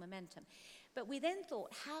had a lot of momentum. But we then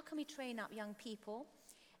thought, how can we train up young people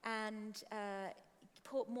and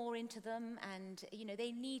put more into them? And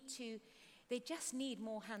they just need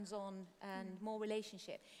more hands-on and more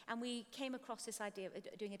relationship. And we came across this idea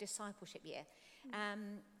of doing a discipleship year.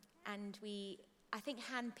 And we, I think,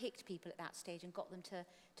 handpicked people at that stage and got them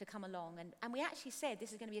to come along. And we actually said,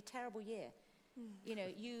 this is going to be a terrible year. You know,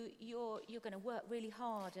 you're going to work really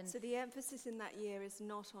hard. And so the emphasis in that year is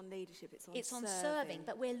not on leadership, it's on serving,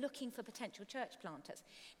 but we're looking for potential church planters.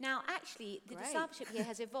 Now, actually, the discipleship year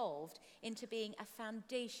has evolved into being a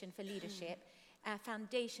foundation for leadership, a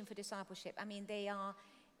foundation for discipleship. I mean,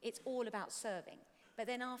 it's all about serving. But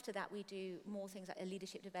then after that, we do more things like a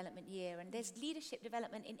leadership development year. And there's leadership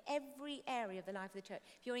development in every area of the life of the church.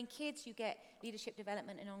 If you're in kids, you get leadership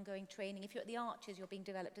development and ongoing training. If you're at the Archers, you're being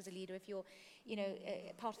developed as a leader. If you're,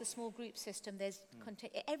 part of the small group system, there's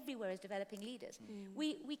everywhere is developing leaders.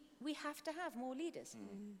 We have to have more leaders.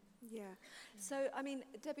 Yeah. So, I mean,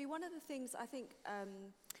 Debbie, one of the things I think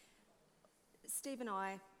Steve and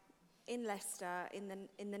I, in Leicester,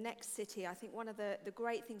 in the next city, I think one of the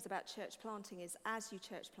great things about church planting is as you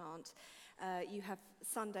church plant, you have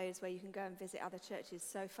Sundays where you can go and visit other churches.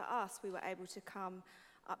 So for us, we were able to come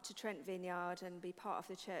up to Trent Vineyard and be part of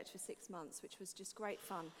the church for 6 months, which was just great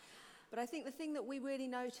fun. But I think the thing that we really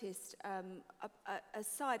noticed,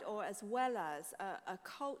 aside or as well as a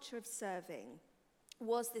culture of serving,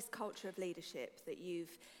 was this culture of leadership that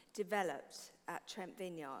you've developed at Trent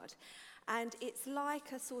Vineyard. And it's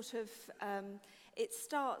like a sort of, it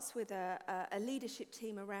starts with a leadership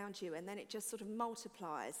team around you, and then it just sort of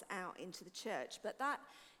multiplies out into the church. But that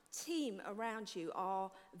team around you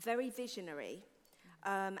are very visionary,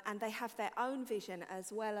 and they have their own vision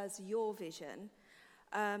as well as your vision.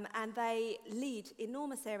 And they lead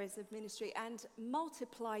enormous areas of ministry and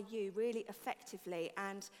multiply you really effectively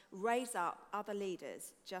and raise up other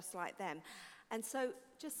leaders just like them. And so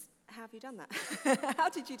just... how have you done that? How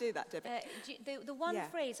did you do that, Debbie? The one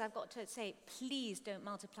phrase I've got to say, please don't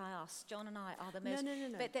multiply us. John and I are the most...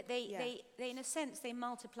 No. But that they, in a sense, they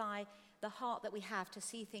multiply the heart that we have to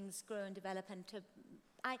see things grow and develop. And to,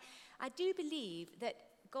 I do believe that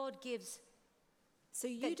God gives... So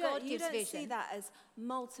you don't see that as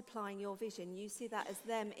multiplying your vision. You see that as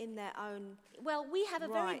them in their own... Well, we have a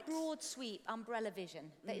very broad sweep umbrella vision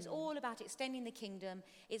that is all about extending the kingdom.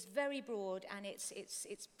 It's very broad, and it's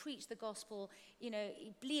preach the gospel,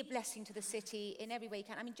 be a blessing to the city in every way you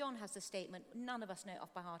can. I mean, John has the statement. None of us know it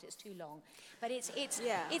off by heart. It's too long. But it's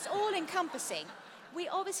all encompassing. We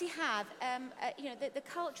obviously have, the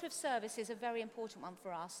culture of service is a very important one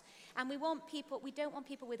for us. And we don't want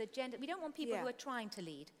people with agenda. We don't want people who are trying to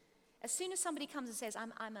lead. As soon as somebody comes and says,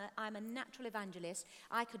 I'm a natural evangelist,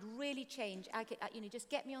 I could really change, just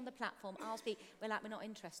get me on the platform, I'll speak. We're not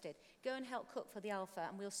interested. Go and help cook for the Alpha,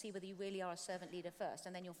 and we'll see whether you really are a servant leader first,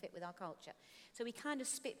 and then you'll fit with our culture. So we kind of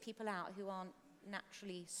spit people out who aren't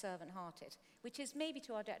naturally servant-hearted, which is maybe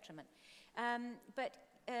to our detriment.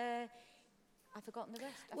 I've forgotten the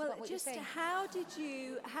rest. How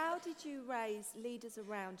did you raise leaders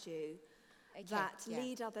around you that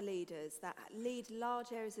lead other leaders, that lead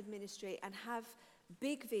large areas of ministry and have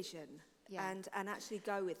big vision and actually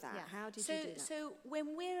go with that? How did you do that? So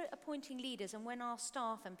when we're appointing leaders, and when our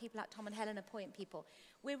staff and people like Tom and Helen appoint people,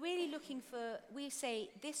 we're really looking for, we say,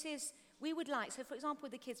 we would like, so for example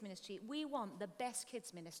with the kids ministry, we want the best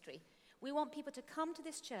kids ministry. We want people to come to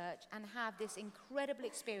this church and have this incredible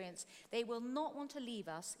experience. They will not want to leave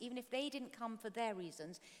us, even if they didn't come for their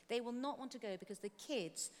reasons. They will not want to go because the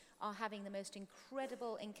kids are having the most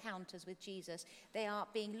incredible encounters with Jesus. They are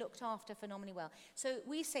being looked after phenomenally well. So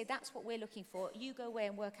we say that's what we're looking for. You go away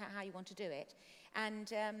and work out how you want to do it. And,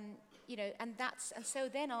 so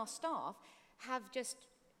then our staff have just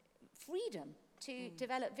freedom to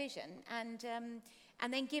develop vision and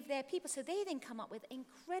then give their people. So they then come up with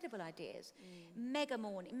incredible ideas. Mega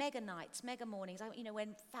nights, mega mornings.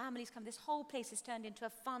 When families come, this whole place is turned into a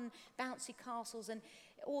fun, bouncy castles and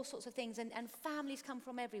all sorts of things. And families come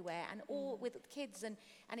from everywhere, and all with kids. And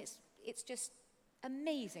it's just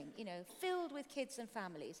amazing, filled with kids and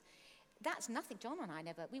families. that's nothing. John and I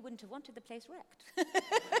we wouldn't have wanted the place wrecked.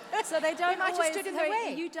 So they don't might have always stood in the agree.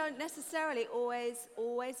 way. You don't necessarily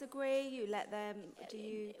always agree. You let them. Do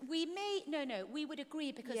you? We we would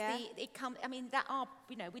agree because Yeah. we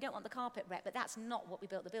don't want the carpet wrecked, but that's not what we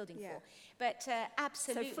built the building Yeah. for. But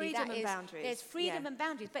absolutely, freedom that and is- boundaries. There's freedom Yeah. and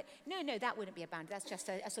boundaries, but no, that wouldn't be a boundary. That's just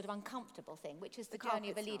a sort of uncomfortable thing, which is the journey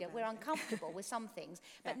of a carpet's not leader. a We're boundary. uncomfortable with some things,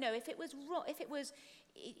 but no, if it was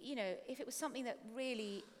something that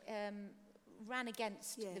really ran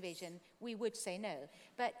against Yes. the vision, we would say no.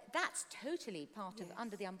 But that's totally part of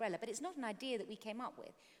under the umbrella. But it's not an idea that we came up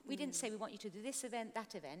with. We didn't say we want you to do this event,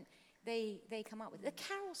 that event. They come up with the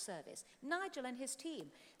carol service. Nigel and his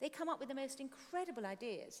team, they come up with the most incredible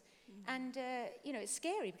ideas. And it's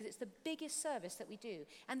scary because it's the biggest service that we do.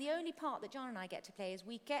 And the only part that John and I get to play is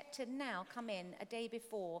we get to now come in a day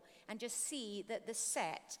before and just see that the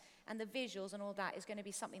set and the visuals and all that is going to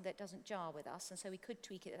be something that doesn't jar with us, and so we could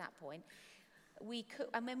tweak it at that point.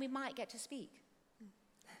 And then we might get to speak.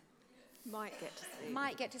 Might get to see.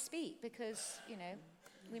 Might get to speak because,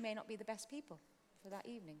 we may not be the best people for that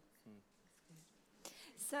evening.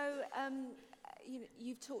 So,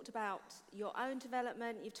 you've talked about your own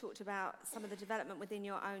development. You've talked about some of the development within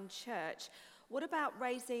your own church. What about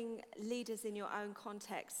raising leaders in your own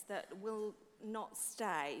context that will not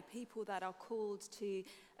stay, people that are called to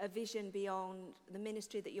a vision beyond the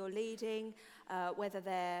ministry that you're leading, whether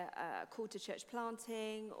they're called to church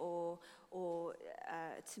planting or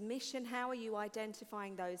to mission? How are you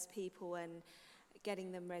identifying those people and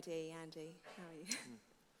getting them ready, Andy? How are you?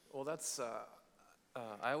 Well, that's,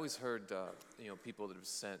 I always heard, people that have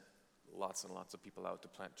sent lots and lots of people out to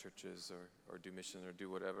plant churches or do mission or do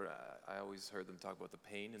whatever. I always heard them talk about the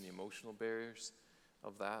pain and the emotional barriers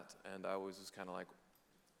of that, and I always was kind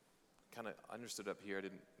of understood up here. I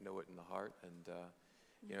didn't know it in the heart,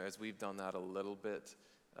 and as we've done that a little bit,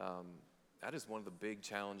 that is one of the big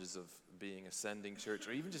challenges of being a sending church,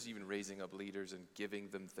 or even raising up leaders and giving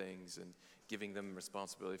them things and giving them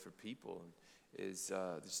responsibility for people, and is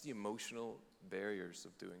just the emotional barriers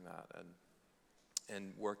of doing that,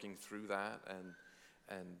 and working through that,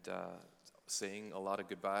 and saying a lot of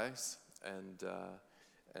goodbyes,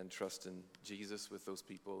 and trust in Jesus with those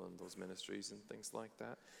people and those ministries and things like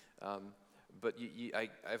that. But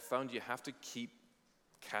I've found you have to keep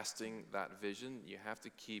casting that vision. You have to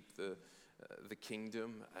keep the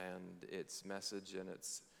kingdom and its message and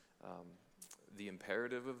its the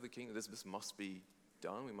imperative of the kingdom. This must be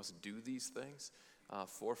done. We must do these things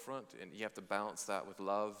forefront, and you have to balance that with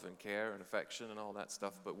love and care and affection and all that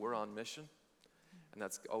stuff. But we're on mission. And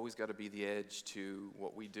that's always got to be the edge to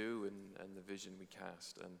what we do and the vision we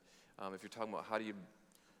cast. And if you're talking about how do you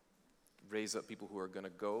raise up people who are going to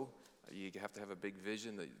go, you have to have a big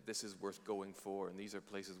vision that this is worth going for, and these are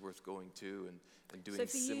places worth going to, and doing similar kinds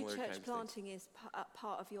of things. So for you, church planting is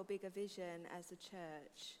part of your bigger vision as a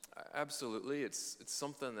church? Absolutely. It's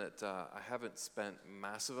something that I haven't spent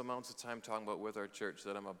massive amounts of time talking about with our church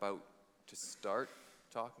that I'm about to start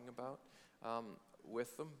talking about.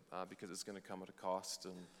 With them because it's going to come at a cost,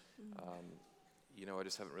 and I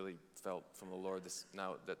just haven't really felt from the Lord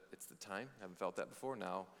now that it's the time. I haven't felt that before.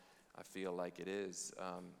 Now I feel like it is.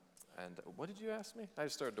 And what did you ask me? I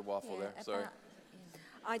just started to waffle there. Sorry.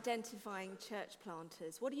 Identifying church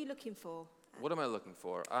planters. What are you looking for? What am I looking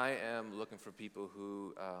for? I am looking for people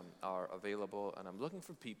who are available, and I'm looking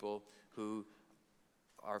for people who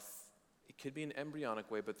are. It could be an embryonic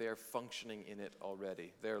way, but they are functioning in it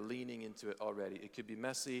already. They're leaning into it already. It could be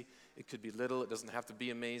messy. It could be little. It doesn't have to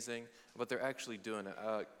be amazing, but they're actually doing it.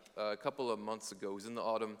 A couple of months ago, it was in the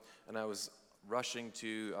autumn, and I was rushing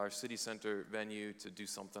to our city center venue to do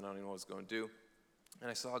something I don't even know what I was going to do. And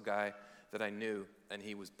I saw a guy that I knew, and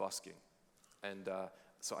he was busking. And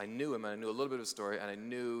so I knew him, and I knew a little bit of his story, and I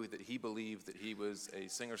knew that he believed that he was a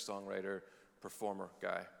singer-songwriter, performer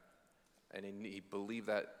guy. And he believed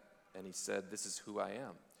that. And he said, "This is who I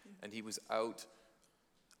am." And he was out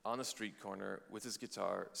on a street corner with his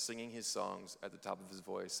guitar, singing his songs at the top of his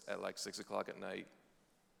voice at like 6 o'clock at night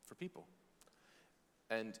for people.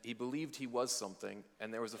 And he believed he was something,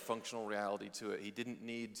 and there was a functional reality to it. He didn't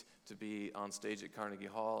need to be on stage at Carnegie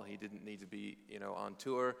Hall. He didn't need to be, on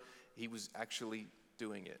tour. He was actually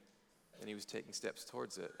doing it, and he was taking steps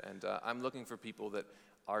towards it. And I'm looking for people that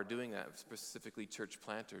are doing that, specifically church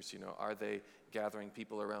planters. Are they gathering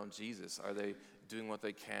people around Jesus? Are they doing what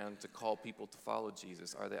they can to call people to follow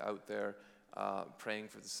Jesus? Are they out there praying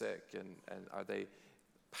for the sick? And are they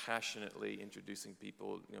passionately introducing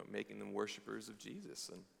people, making them worshipers of Jesus?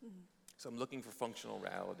 And so I'm looking for functional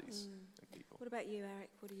realities in people. What about you,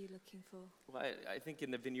 Eric? What are you looking for? Well, I think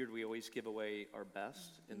in the Vineyard we always give away our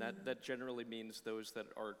best, and that generally means those that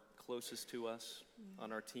are closest to us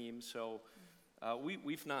on our team. So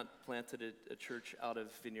we've not planted a church out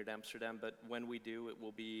of Vineyard Amsterdam, but when we do, it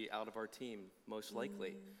will be out of our team, most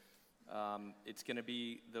likely. It's going to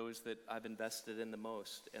be those that I've invested in the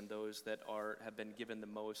most and those that have been given the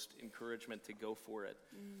most encouragement to go for it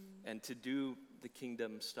and to do the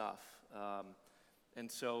kingdom stuff. And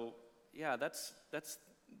so, yeah, that's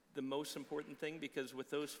the most important thing, because with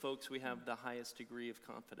those folks we have the highest degree of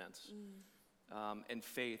confidence and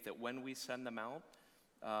faith that when we send them out,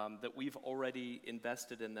 that we've already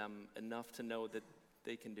invested in them enough to know that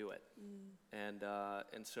they can do it.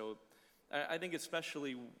 And so I think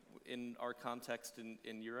especially in our context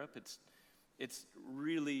in Europe, it's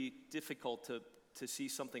really difficult to see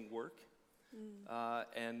something work.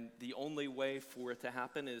 And the only way for it to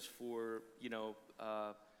happen is for,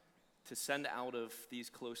 to send out of these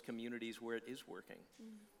close communities where it is working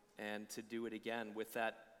and to do it again with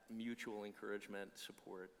that mutual encouragement,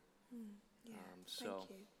 support. Yeah, So. thank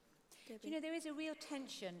you. Debbie? You know, there is a real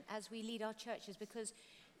tension as we lead our churches, because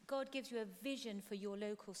God gives you a vision for your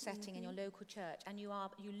local setting and your local church, and you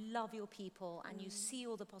love your people and you see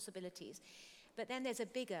all the possibilities. But then there's a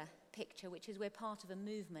bigger picture, which is we're part of a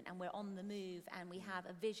movement and we're on the move and we have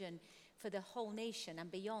a vision for the whole nation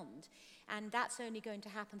and beyond. And that's only going to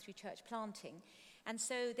happen through church planting. And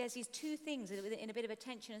so there's these two things that are in a bit of a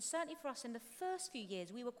tension. And certainly for us in the first few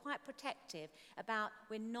years, we were quite protective about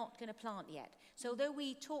we're not going to plant yet. So although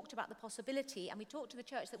we talked about the possibility and we talked to the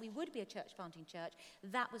church that we would be a church planting church,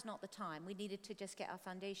 that was not the time. We needed to just get our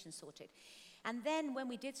foundation sorted. And then when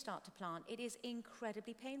we did start to plant, it is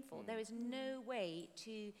incredibly painful. There is no way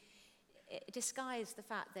to disguise the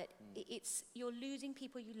fact that you're losing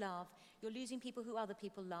people you love, you're losing people who other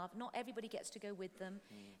people love. Not everybody gets to go with them.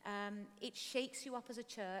 It shakes you up as a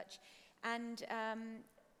church, and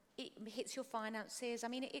it hits your finances. I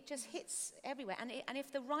mean, it just hits everywhere. And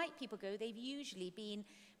if the right people go, they've usually been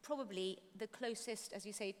probably the closest, as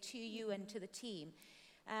you say, to you and to the team.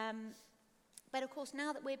 But of course,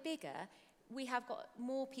 now that we're bigger, we have got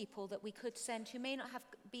more people that we could send who may not have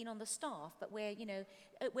been on the staff, but we're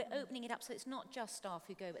opening it up so it's not just staff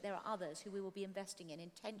who go, but there are others who we will be investing in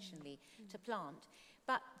intentionally to plant.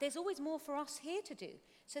 But there's always more for us here to do.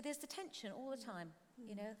 So there's the tension all the time,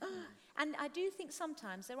 And I do think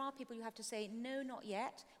sometimes there are people you have to say, no, not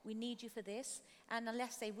yet. We need you for this. And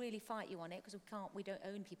unless they really fight you on it, because we don't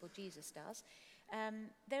own people, Jesus does.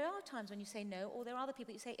 There are times when you say no, or there are other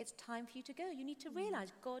people you say, it's time for you to go. You need to realize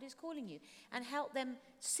God is calling you, and help them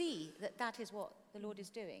see that that is what the Lord is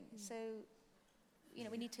doing. So,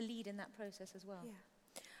 we need to lead in that process as well. Yeah.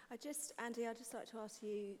 Andy, I'd just like to ask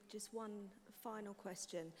you just one final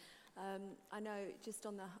question. I know just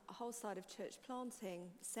on the whole side of church planting,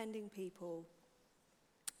 sending people,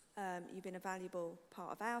 you've been a valuable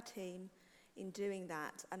part of our team in doing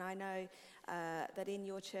that. And I know that in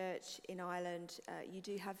your church in Ireland, you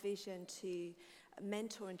do have vision to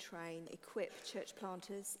mentor and train, equip church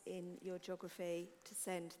planters in your geography to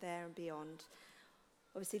send there and beyond.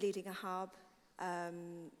 Obviously, leading a hub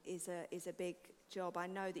is a big job. I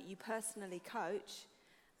know that you personally coach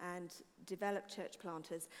and develop church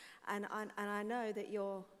planters, and I know that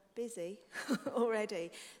you're busy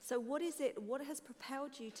already. So what has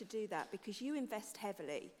propelled you to do that? Because you invest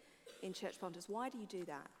heavily in church planters. Why do you do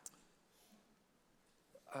that?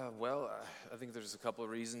 I think there's a couple of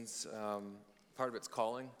reasons. Part of it's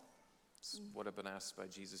calling. It's what I've been asked by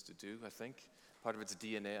Jesus to do, I think. Part of it's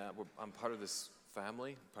DNA. I'm part of this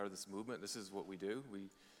family, part of this movement. This is what we do.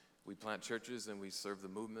 We plant churches and we serve the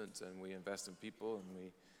movement and we invest in people and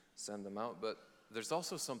we send them out. But there's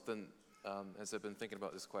also something, as I've been thinking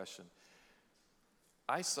about this question,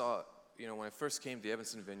 I saw, when I first came to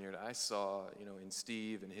Evanston Vineyard, I saw, in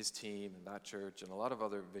Steve and his team and that church and a lot of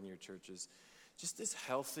other vineyard churches, just this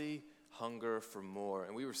healthy hunger for more.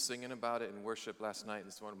 And we were singing about it in worship last night,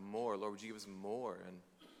 this one, more. Lord, would you give us more? And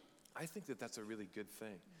I think that that's a really good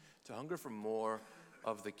thing, to hunger for more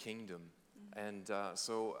of the kingdom. And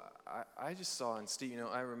so I just saw in Steve,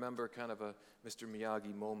 I remember kind of a Mr.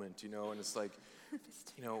 Miyagi moment, and it's like,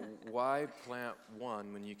 why plant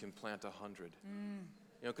one when you can plant 100?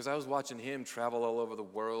 Because I was watching him travel all over the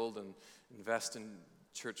world and invest in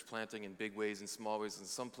church planting in big ways and small ways. And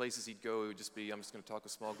some places he'd go, it would just be, I'm just going to talk to a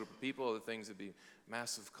small group of people. Other things, it'd be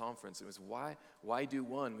massive conference. It was, why do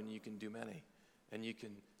one when you can do many? And you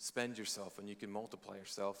can spend yourself and you can multiply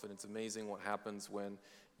yourself. And it's amazing what happens when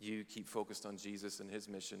you keep focused on Jesus and his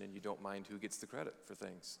mission and you don't mind who gets the credit for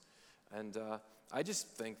things. And I just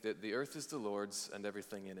think that the earth is the Lord's and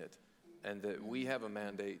everything in it. And that we have a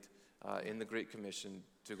mandate in the Great Commission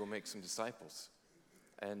to go make some disciples.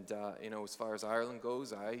 And, as far as Ireland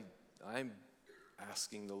goes, I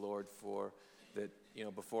asking the Lord for that,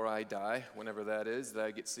 before I die, whenever that is, that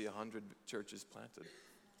I get to see 100 churches planted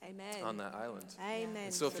Amen. on that island. Amen.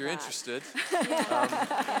 And so if to you're that. interested,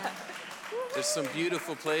 Yeah. there's some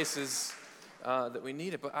beautiful places that we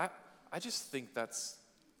need it. But I just think that's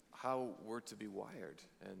how we're to be wired.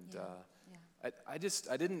 And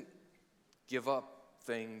I didn't give up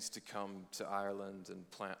things to come to Ireland and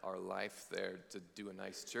plant our life there to do a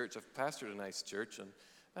nice church. I've pastored a nice church, and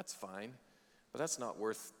that's fine. But that's not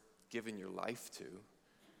worth giving your life to.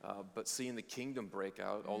 But seeing the kingdom break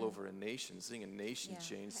out all over a nation, seeing a nation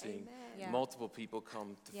change, seeing Yeah. multiple people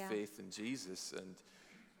come to Yeah. faith in Jesus, and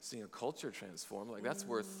seeing a culture transform, like that's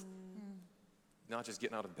worth not just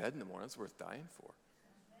getting out of bed in the morning, it's worth dying for,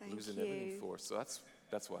 Thank losing you. everything for. So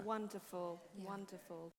that's why. Wonderful, wonderful.